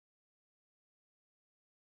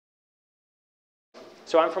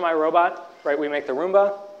So I'm from iRobot, right? We make the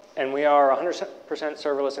Roomba, and we are 100%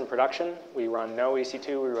 serverless in production. We run no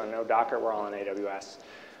EC2, we run no Docker, we're all on AWS.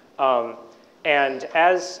 And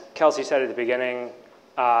as Kelsey said at the beginning,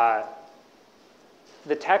 the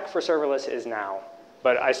tech for serverless is now.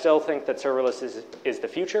 But I still think that serverless is the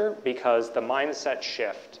future because the mindset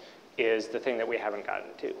shift is the thing that we haven't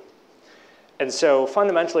gotten to. And so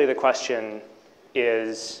fundamentally, the question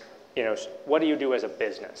is, what do you do as a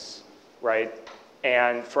business, right?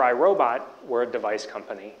 And for iRobot, we're a device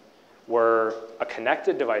company. We're a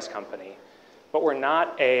connected device company, but we're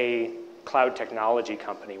not a cloud technology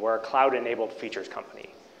company. We're a cloud-enabled features company.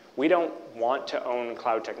 We don't want to own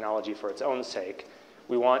cloud technology for its own sake.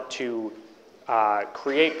 We want to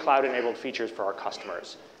create cloud-enabled features for our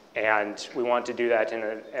customers. And we want to do that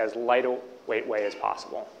in as lightweight way as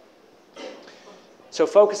possible. So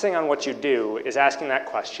focusing on what you do is asking that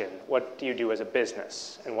question, what do you do as a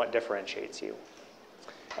business, and what differentiates you?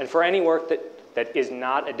 And for any work that is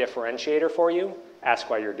not a differentiator for you, ask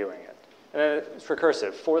why you're doing it. And then it's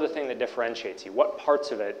recursive, for the thing that differentiates you. What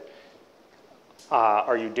parts of it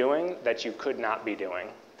are you doing that you could not be doing?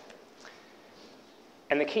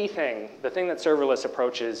 And the key thing, the thing that serverless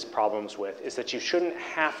approaches problems with, is that you shouldn't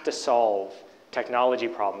have to solve technology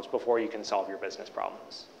problems before you can solve your business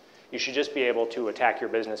problems. You should just be able to attack your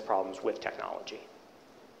business problems with technology.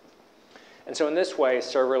 And so in this way,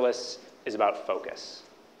 serverless is about focus.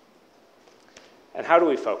 And how do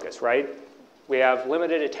we focus, right? We have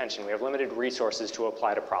limited attention. We have limited resources to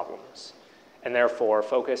apply to problems. And therefore,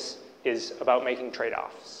 focus is about making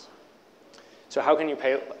trade-offs. So how can you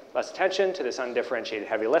pay less attention to this undifferentiated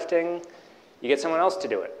heavy lifting? You get someone else to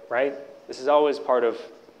do it, right? This is always part of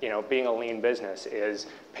being a lean business, is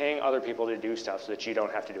paying other people to do stuff so that you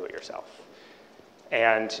don't have to do it yourself.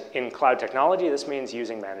 And in cloud technology, this means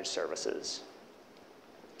using managed services.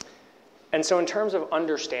 And so in terms of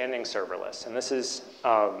understanding serverless, and this is,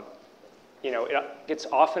 it gets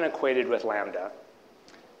often equated with Lambda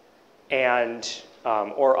and,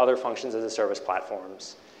 or other functions as a service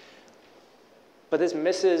platforms. But this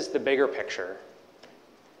misses the bigger picture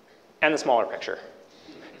and the smaller picture.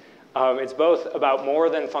 It's both about more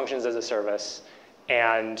than functions as a service,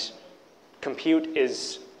 and compute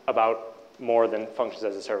is about more than functions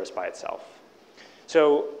as a service by itself.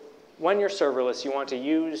 So when you're serverless, you want to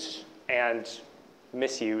use and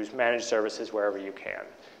misuse managed services wherever you can.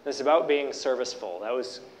 This is about being serviceful. That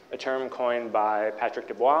was a term coined by Patrick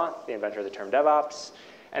Dubois, the inventor of the term DevOps.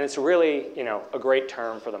 And it's really a great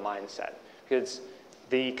term for the mindset, because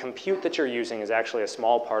the compute that you're using is actually a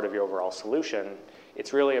small part of your overall solution.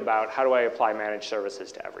 It's really about how do I apply managed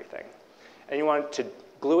services to everything. And you want to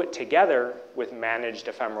glue it together with managed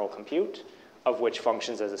ephemeral compute, of which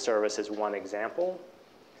functions as a service is one example.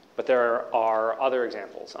 But there are other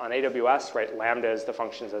examples. On AWS, right, Lambda is the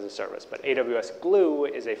functions as a service. But AWS Glue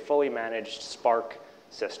is a fully managed Spark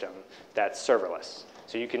system that's serverless.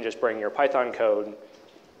 So you can just bring your Python code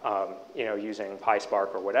using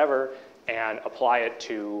PySpark or whatever, and apply it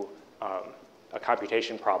to a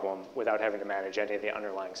computation problem without having to manage any of the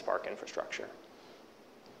underlying Spark infrastructure.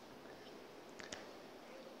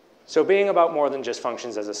 So being about more than just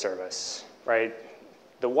functions as a service, right?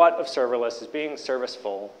 The what of serverless is being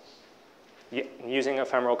serviceful, using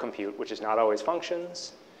ephemeral compute, which is not always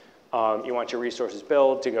functions. You want your resources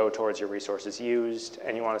billed to go towards your resources used,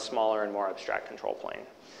 and you want a smaller and more abstract control plane.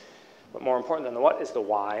 But more important than the what is the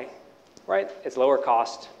why, right? It's lower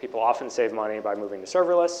cost. People often save money by moving to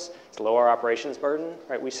serverless. It's lower operations burden,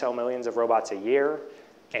 right? We sell millions of robots a year,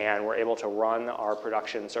 and we're able to run our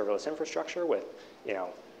production serverless infrastructure with,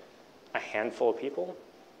 a handful of people,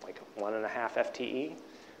 like 1.5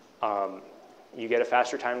 FTE. You get a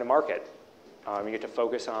faster time to market. You get to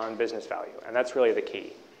focus on business value, and that's really the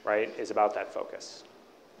key, right? Is about that focus.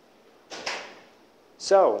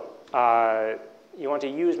 So you want to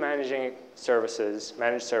use managed services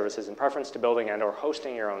in preference to building and or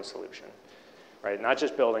hosting your own solution, right? Not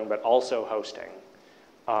just building, but also hosting,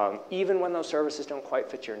 even when those services don't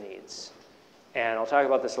quite fit your needs. And I'll talk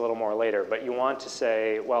about this a little more later, but you want to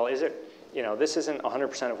say, well, is it, this isn't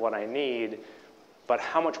 100% of what I need, but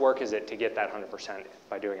how much work is it to get that 100%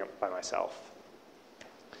 by doing it by myself?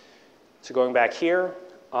 So going back here,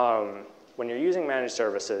 when you're using managed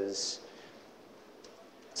services,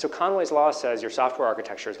 so Conway's law says your software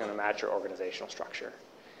architecture is going to match your organizational structure.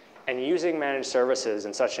 And using managed services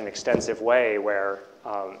in such an extensive way where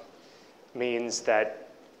means that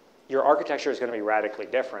your architecture is going to be radically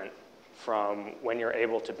different from when you're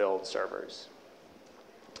able to build servers.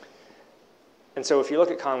 And so if you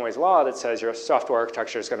look at Conway's law that says your software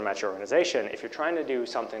architecture is going to match your organization, if you're trying to do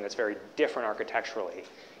something that's very different architecturally,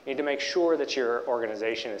 you need to make sure that your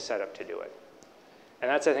organization is set up to do it. And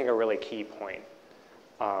that's, I think, a really key point,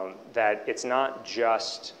 that it's not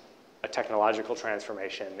just a technological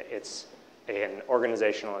transformation, it's an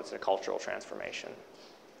organizational, it's a cultural transformation.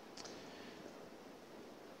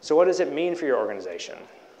 So what does it mean for your organization?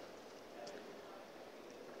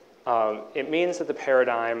 It means that the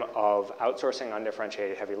paradigm of outsourcing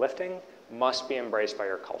undifferentiated heavy lifting must be embraced by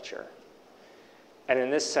your culture. And in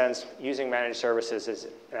this sense, using managed services is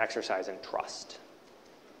an exercise in trust.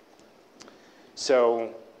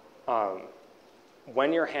 So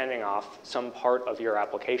when you're handing off some part of your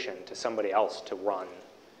application to somebody else to run,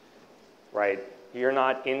 right, you're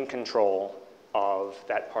not in control of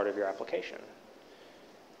that part of your application.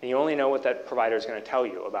 And you only know what that provider is going to tell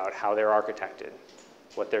you about how they're architected,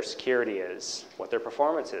 what their security is, what their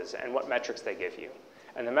performance is, and what metrics they give you.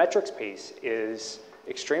 And the metrics piece is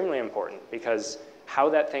extremely important because how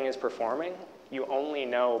that thing is performing, you only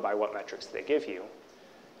know by what metrics they give you.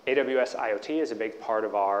 AWS IoT is a big part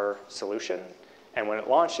of our solution. And when it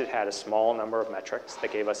launched, it had a small number of metrics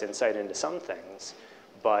that gave us insight into some things.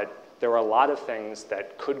 But there were a lot of things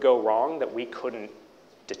that could go wrong that we couldn't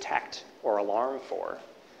detect or alarm for.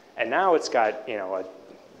 And now it's got, you know, a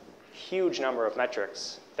huge number of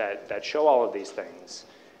metrics that show all of these things.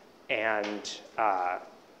 And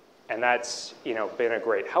that's, you know, been a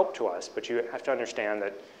great help to us. But you have to understand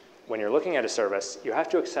that when you're looking at a service, you have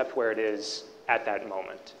to accept where it is at that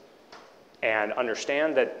moment and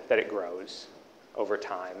understand that it grows over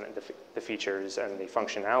time, and the features and the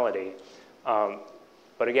functionality.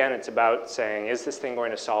 But again, it's about saying, is this thing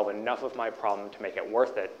going to solve enough of my problem to make it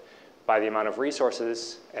worth it by the amount of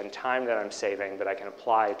resources and time that I'm saving that I can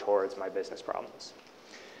apply towards my business problems?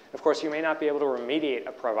 Of course, you may not be able to remediate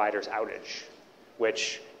a provider's outage,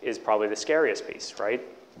 which is probably the scariest piece, right?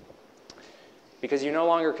 Because you no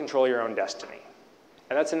longer control your own destiny.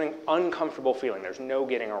 And that's an uncomfortable feeling. There's no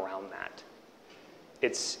getting around that.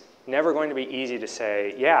 It's never going to be easy to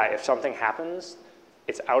say, yeah, if something happens,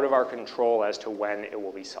 it's out of our control as to when it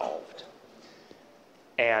will be solved.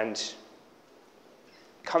 And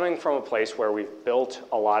coming from a place where we've built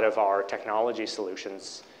a lot of our technology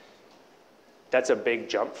solutions, that's a big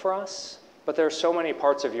jump for us. But there are so many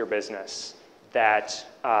parts of your business that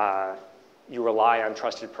you rely on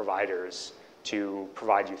trusted providers to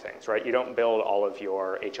provide you things, right? You don't build all of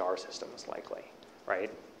your HR systems, likely,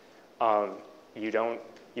 right?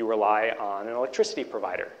 You rely on an electricity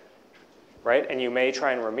provider, right? And you may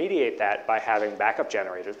try and remediate that by having backup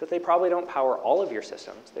generators, but they probably don't power all of your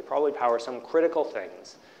systems. They probably power some critical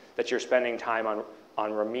things that you're spending time on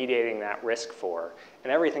remediating that risk for.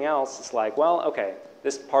 And everything else is like, well, okay,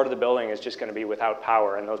 this part of the building is just going to be without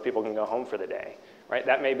power, and those people can go home for the day, right?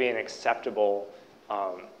 That may be an acceptable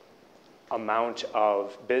amount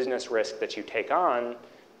of business risk that you take on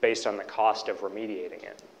based on the cost of remediating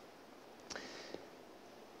it.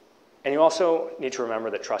 And you also need to remember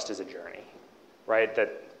that trust is a journey, right?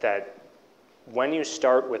 That when you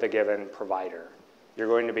start with a given provider, you're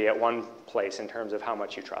going to be at one place in terms of how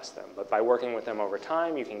much you trust them. But by working with them over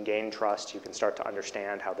time, you can gain trust, you can start to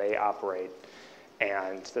understand how they operate,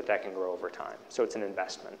 and that can grow over time. So it's an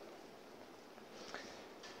investment.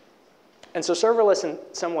 And so serverless in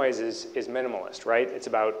some ways is minimalist, right? It's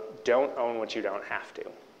about don't own what you don't have to,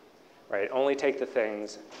 right? Only take the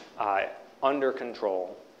things under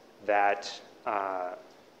control that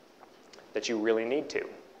you really need to.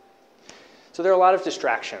 So there are a lot of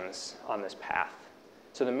distractions on this path.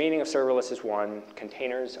 So the meaning of serverless is one,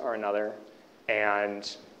 containers are another,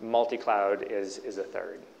 and multi-cloud is a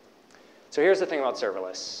third. So here's the thing about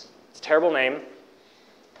serverless. It's a terrible name.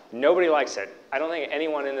 Nobody likes it. I don't think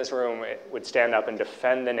anyone in this room would stand up and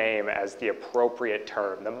defend the name as the appropriate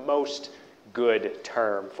term, the most good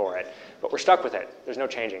term for it. But we're stuck with it. There's no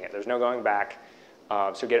changing it. There's no going back.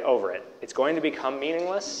 So get over it. It's going to become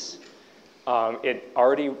meaningless. It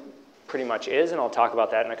already pretty much is, and I'll talk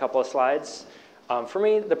about that in a couple of slides. For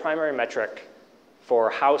me, the primary metric for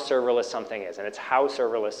how serverless something is, and it's how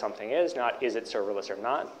serverless something is, not is it serverless or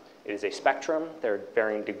not. It is a spectrum. There are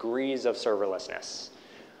varying degrees of serverlessness.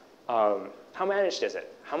 How managed is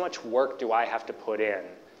it? How much work do I have to put in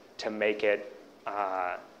to make it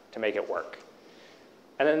work?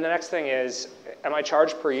 And then the next thing is, am I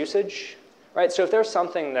charged per usage? Right, so if there's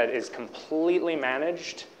something that is completely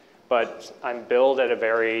managed, but I'm billed at a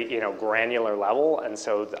very granular level, and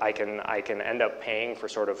so I can end up paying for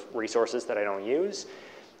sort of resources that I don't use,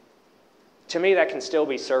 to me that can still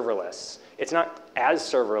be serverless. It's not as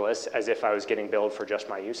serverless as if I was getting billed for just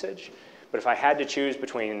my usage, but if I had to choose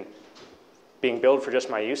between being billed for just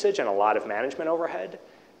my usage and a lot of management overhead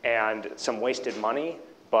and some wasted money,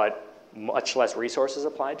 but much less resources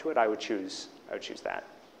applied to it, I would choose that.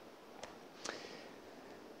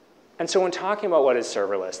 And so when talking about what is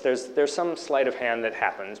serverless, there's some sleight of hand that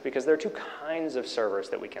happens because there are two kinds of servers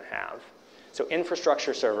that we can have. So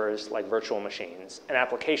infrastructure servers like virtual machines and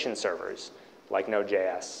application servers like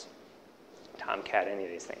Node.js, Tomcat, any of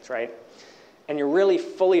these things, right? And you're really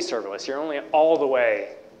fully serverless. You're only all the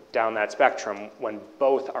way down that spectrum when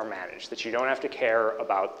both are managed, that you don't have to care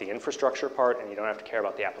about the infrastructure part and you don't have to care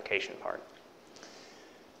about the application part.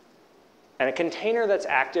 And a container that's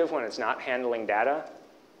active when it's not handling data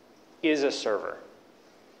is a server.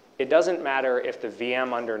 It doesn't matter if the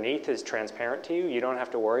VM underneath is transparent to you. You don't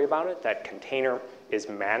have to worry about it. That container is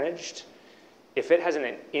managed. If it has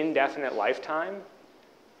an indefinite lifetime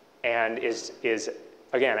and is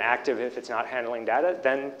again, active if it's not handling data,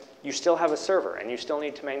 then you still have a server, and you still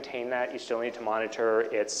need to maintain that. You still need to monitor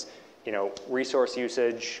its resource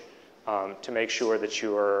usage to make sure that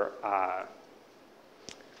you're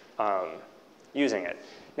using it.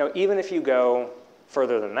 Now, even if you go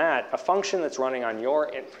further than that, a function that's running on your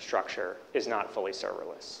infrastructure is not fully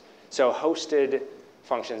serverless. So hosted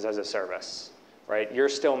functions as a service, right? You're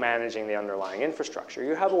still managing the underlying infrastructure.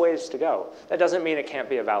 You have a ways to go. That doesn't mean it can't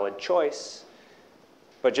be a valid choice,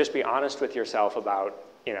 but just be honest with yourself about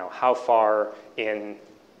how far in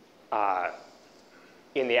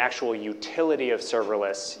the actual utility of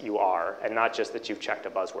serverless you are, and not just that you've checked a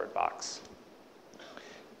buzzword box.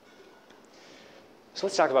 So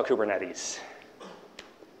let's talk about Kubernetes.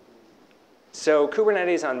 So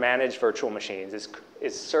Kubernetes on managed virtual machines is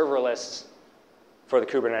serverless for the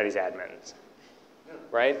Kubernetes admins,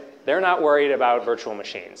 right? They're not worried about virtual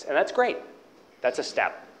machines, and that's great. That's a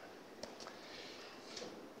step.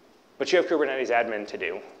 But you have Kubernetes admin to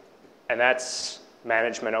do, and that's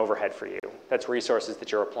management overhead for you. That's resources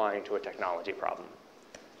that you're applying to a technology problem.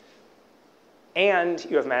 And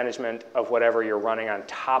you have management of whatever you're running on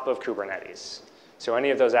top of Kubernetes. So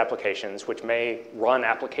any of those applications, which may run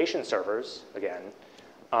application servers, again.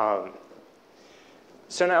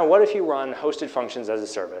 So now what if you run hosted functions as a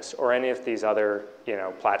service or any of these other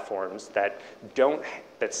platforms that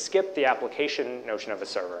skip the application notion of a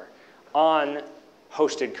server on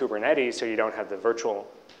hosted Kubernetes, so you don't have the virtual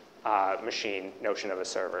machine notion of a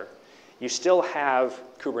server. You still have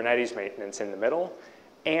Kubernetes maintenance in the middle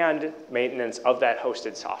and maintenance of that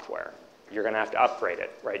hosted software. You're going to have to upgrade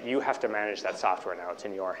it, right? You have to manage that software now. It's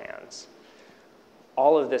in your hands.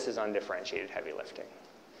 All of this is undifferentiated heavy lifting.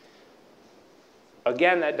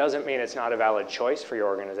 Again, that doesn't mean it's not a valid choice for your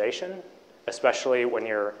organization, especially when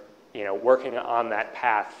you're working on that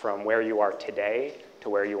path from where you are today to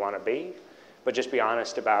where you want to be. But just be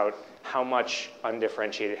honest about how much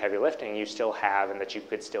undifferentiated heavy lifting you still have and that you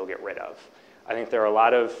could still get rid of. I think there are a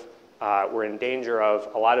lot of we're in danger of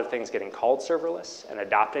a lot of things getting called serverless and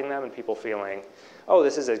adopting them and people feeling, oh,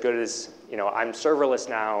 this is as good as, I'm serverless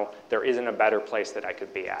now. There isn't a better place that I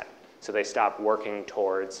could be at. So they stop working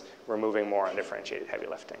towards removing more undifferentiated heavy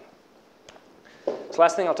lifting. So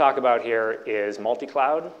last thing I'll talk about here is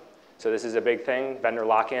multi-cloud. So this is a big thing. Vendor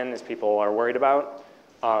lock-in, as people are worried about.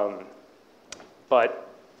 But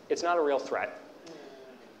it's not a real threat.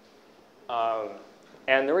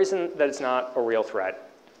 And the reason that it's not a real threat,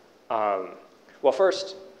 well,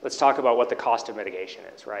 first, let's talk about what the cost of mitigation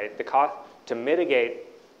is, right? The cost to mitigate,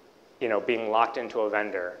 being locked into a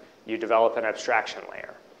vendor, you develop an abstraction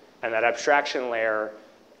layer. And that abstraction layer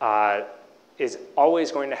is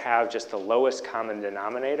always going to have just the lowest common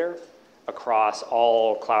denominator across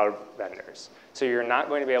all cloud vendors. So you're not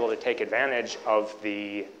going to be able to take advantage of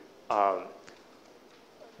the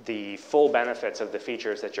full benefits of the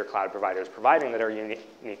features that your cloud provider is providing that are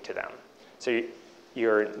unique to them. So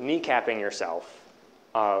you're kneecapping yourself.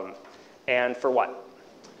 And for what?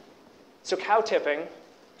 So cow tipping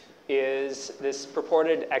is this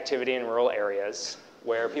purported activity in rural areas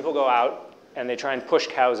where people go out and they try and push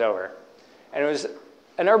cows over. And it was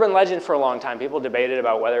an urban legend for a long time. People debated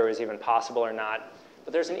about whether it was even possible or not.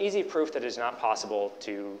 But there's an easy proof that it's not possible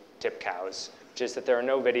to tip cows, which is that there are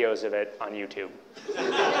no videos of it on YouTube.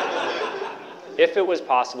 If it was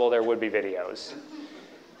possible, there would be videos.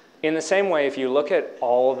 In the same way, if you look at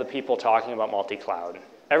all the people talking about multi-cloud,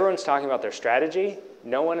 everyone's talking about their strategy.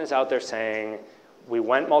 No one is out there saying, we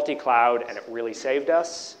went multi-cloud and it really saved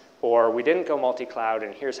us, or we didn't go multi-cloud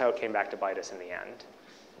and here's how it came back to bite us in the end.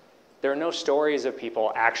 There are no stories of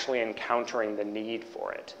people actually encountering the need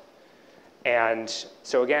for it. And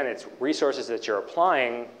so again, it's resources that you're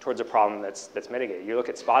applying towards a problem that's mitigated. You look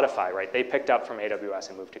at Spotify, right? They picked up from AWS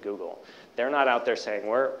and moved to Google. They're not out there saying,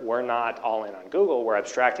 we're not all in on Google. We're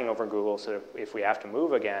abstracting over Google, so if we have to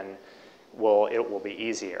move again, it will be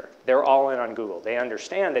easier. They're all in on Google. They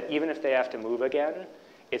understand that even if they have to move again,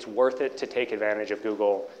 it's worth it to take advantage of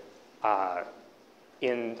Google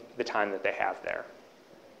in the time that they have there.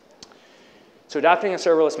 So adopting a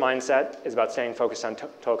serverless mindset is about staying focused on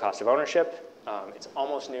total cost of ownership. It's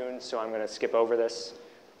almost noon, so I'm going to skip over this.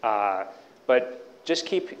 But just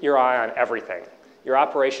keep your eye on everything. Your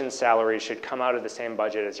operations salary should come out of the same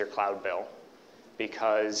budget as your cloud bill.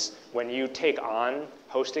 Because when you take on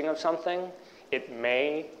hosting of something, it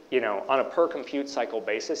may, on a per compute cycle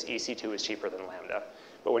basis, EC2 is cheaper than Lambda.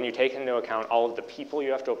 But when you take into account all of the people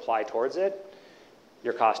you have to apply towards it,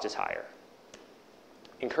 your cost is higher.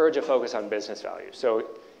 Encourage a focus on business value. So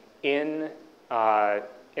in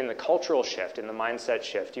the cultural shift, in the mindset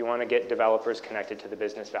shift, you want to get developers connected to the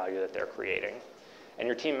business value that they're creating. And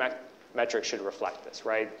your team metrics should reflect this,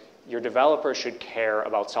 right? Your developers should care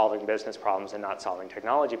about solving business problems and not solving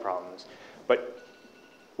technology problems. But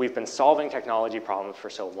we've been solving technology problems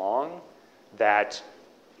for so long that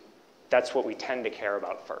that's what we tend to care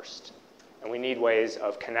about first. And we need ways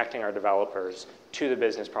of connecting our developers to the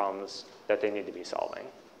business problems that they need to be solving.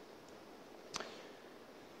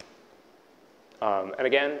 And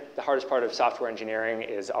again, the hardest part of software engineering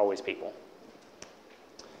is always people.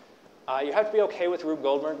 You have to be OK with Rube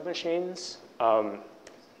Goldberg machines.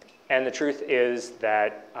 And the truth is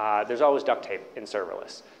that there's always duct tape in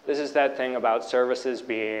serverless. This is that thing about services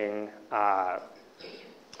being not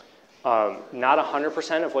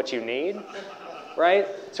 100% of what you need, right?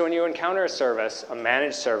 So when you encounter a service, a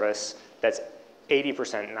managed service, that's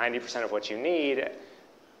 80%, 90% of what you need,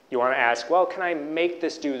 you want to ask, well, can I make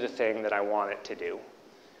this do the thing that I want it to do?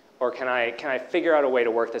 Or can I figure out a way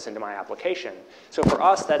to work this into my application? So for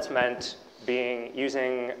us, that's meant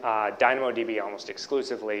using DynamoDB almost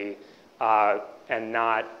exclusively and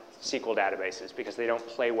not SQL databases because they don't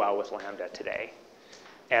play well with Lambda today.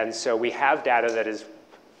 And so we have data that is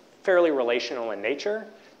fairly relational in nature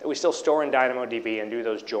that we still store in DynamoDB and do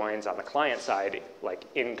those joins on the client side, like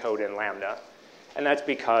in code in Lambda. And that's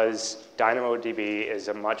because DynamoDB is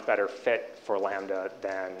a much better fit for Lambda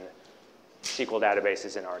than SQL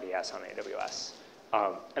databases in RDS on AWS.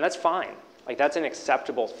 And that's fine. Like, that's an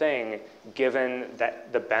acceptable thing given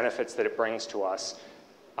that the benefits that it brings to us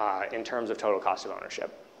in terms of total cost of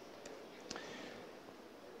ownership.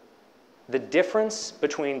 The difference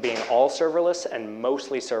between being all serverless and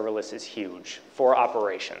mostly serverless is huge for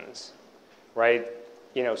operations, right?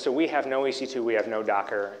 So we have no EC2, we have no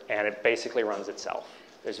Docker, and it basically runs itself.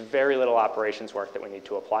 There's very little operations work that we need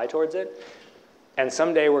to apply towards it. And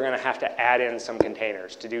someday we're going to have to add in some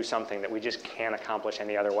containers to do something that we just can't accomplish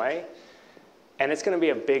any other way. And it's going to be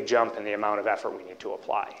a big jump in the amount of effort we need to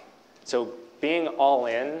apply. So being all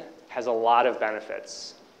in has a lot of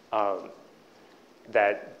benefits that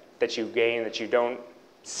you gain that you don't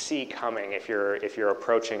see coming if you're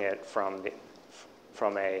approaching it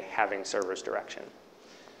from a having servers direction.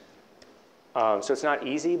 So it's not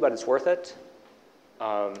easy, but it's worth it.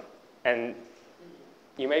 And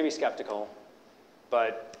you may be skeptical,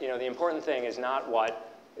 but the important thing is not what,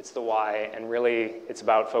 it's the why, and really it's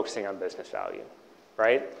about focusing on business value,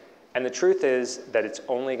 right? And the truth is that it's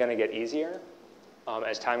only going to get easier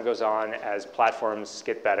as time goes on, as platforms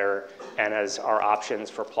get better, and as our options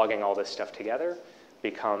for plugging all this stuff together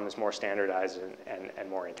becomes more standardized and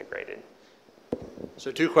more integrated.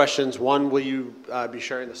 So 2 questions. One, will you be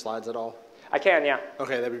sharing the slides at all? I can, yeah.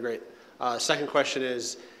 Okay, that'd be great. Second question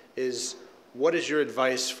is what is your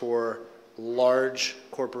advice for large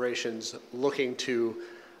corporations looking to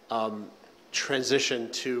transition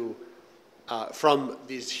to from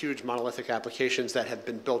these huge monolithic applications that have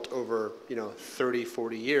been built over 30,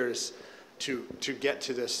 40 years to get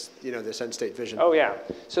to this this end state vision? Oh yeah.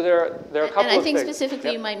 So there are a couple of things. And I think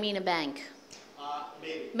specifically you might mean a bank.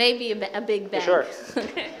 Maybe a big bank. Sure.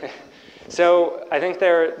 So I think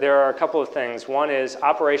there are a couple of things. One is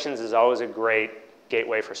operations is always a great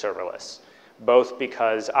gateway for serverless, both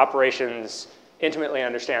because operations intimately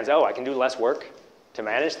understands, oh, I can do less work to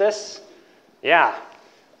manage this. Yeah.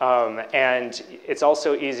 And it's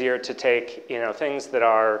also easier to take things that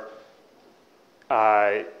are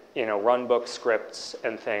run book scripts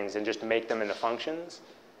and things and just make them into functions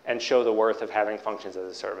and show the worth of having functions as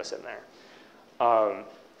a service in there.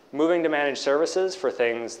 Moving to managed services for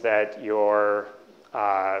things that you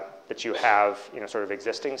have sort of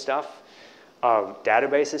existing stuff.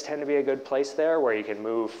 Databases tend to be a good place there where you can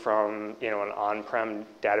move from an on-prem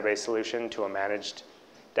database solution to a managed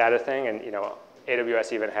data thing, and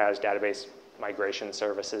AWS even has database migration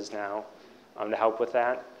services now to help with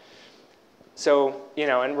that. So,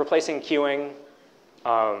 and replacing queuing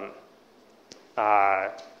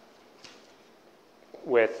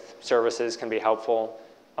with services can be helpful.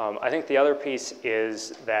 I think the other piece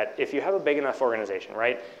is that if you have a big enough organization,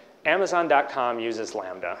 right? Amazon.com uses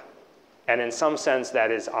Lambda, and in some sense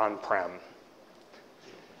that is on-prem.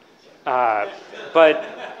 But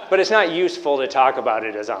it's not useful to talk about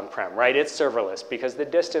it as on-prem, right? It's serverless because the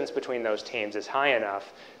distance between those teams is high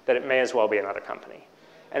enough that it may as well be another company.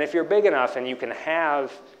 And if you're big enough and you can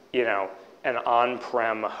have, an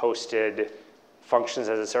on-prem hosted functions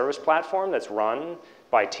as a service platform that's run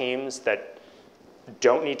by teams that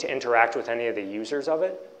don't need to interact with any of the users of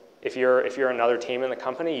it, if you're another team in the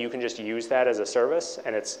company, you can just use that as a service,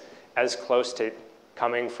 and it's as close to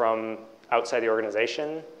coming from outside the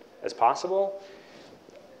organization as possible.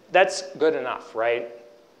 That's good enough, right?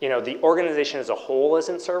 The organization as a whole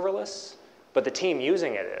isn't serverless, but the team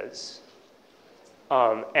using it is.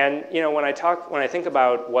 And when I think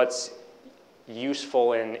about what's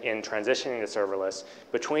useful in transitioning to serverless,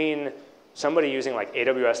 between somebody using like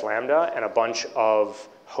AWS Lambda and a bunch of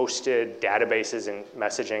hosted databases and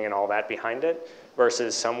messaging and all that behind it,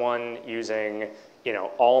 versus someone using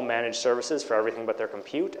all managed services for everything but their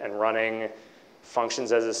compute and running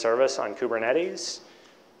functions as a service on Kubernetes,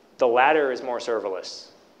 the latter is more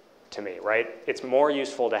serverless to me, right? It's more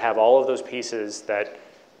useful to have all of those pieces that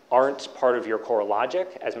aren't part of your core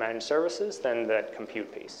logic as managed services than that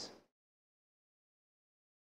compute piece.